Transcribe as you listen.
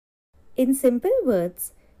In simple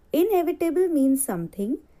words, inevitable means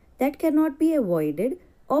something that cannot be avoided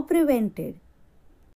or prevented.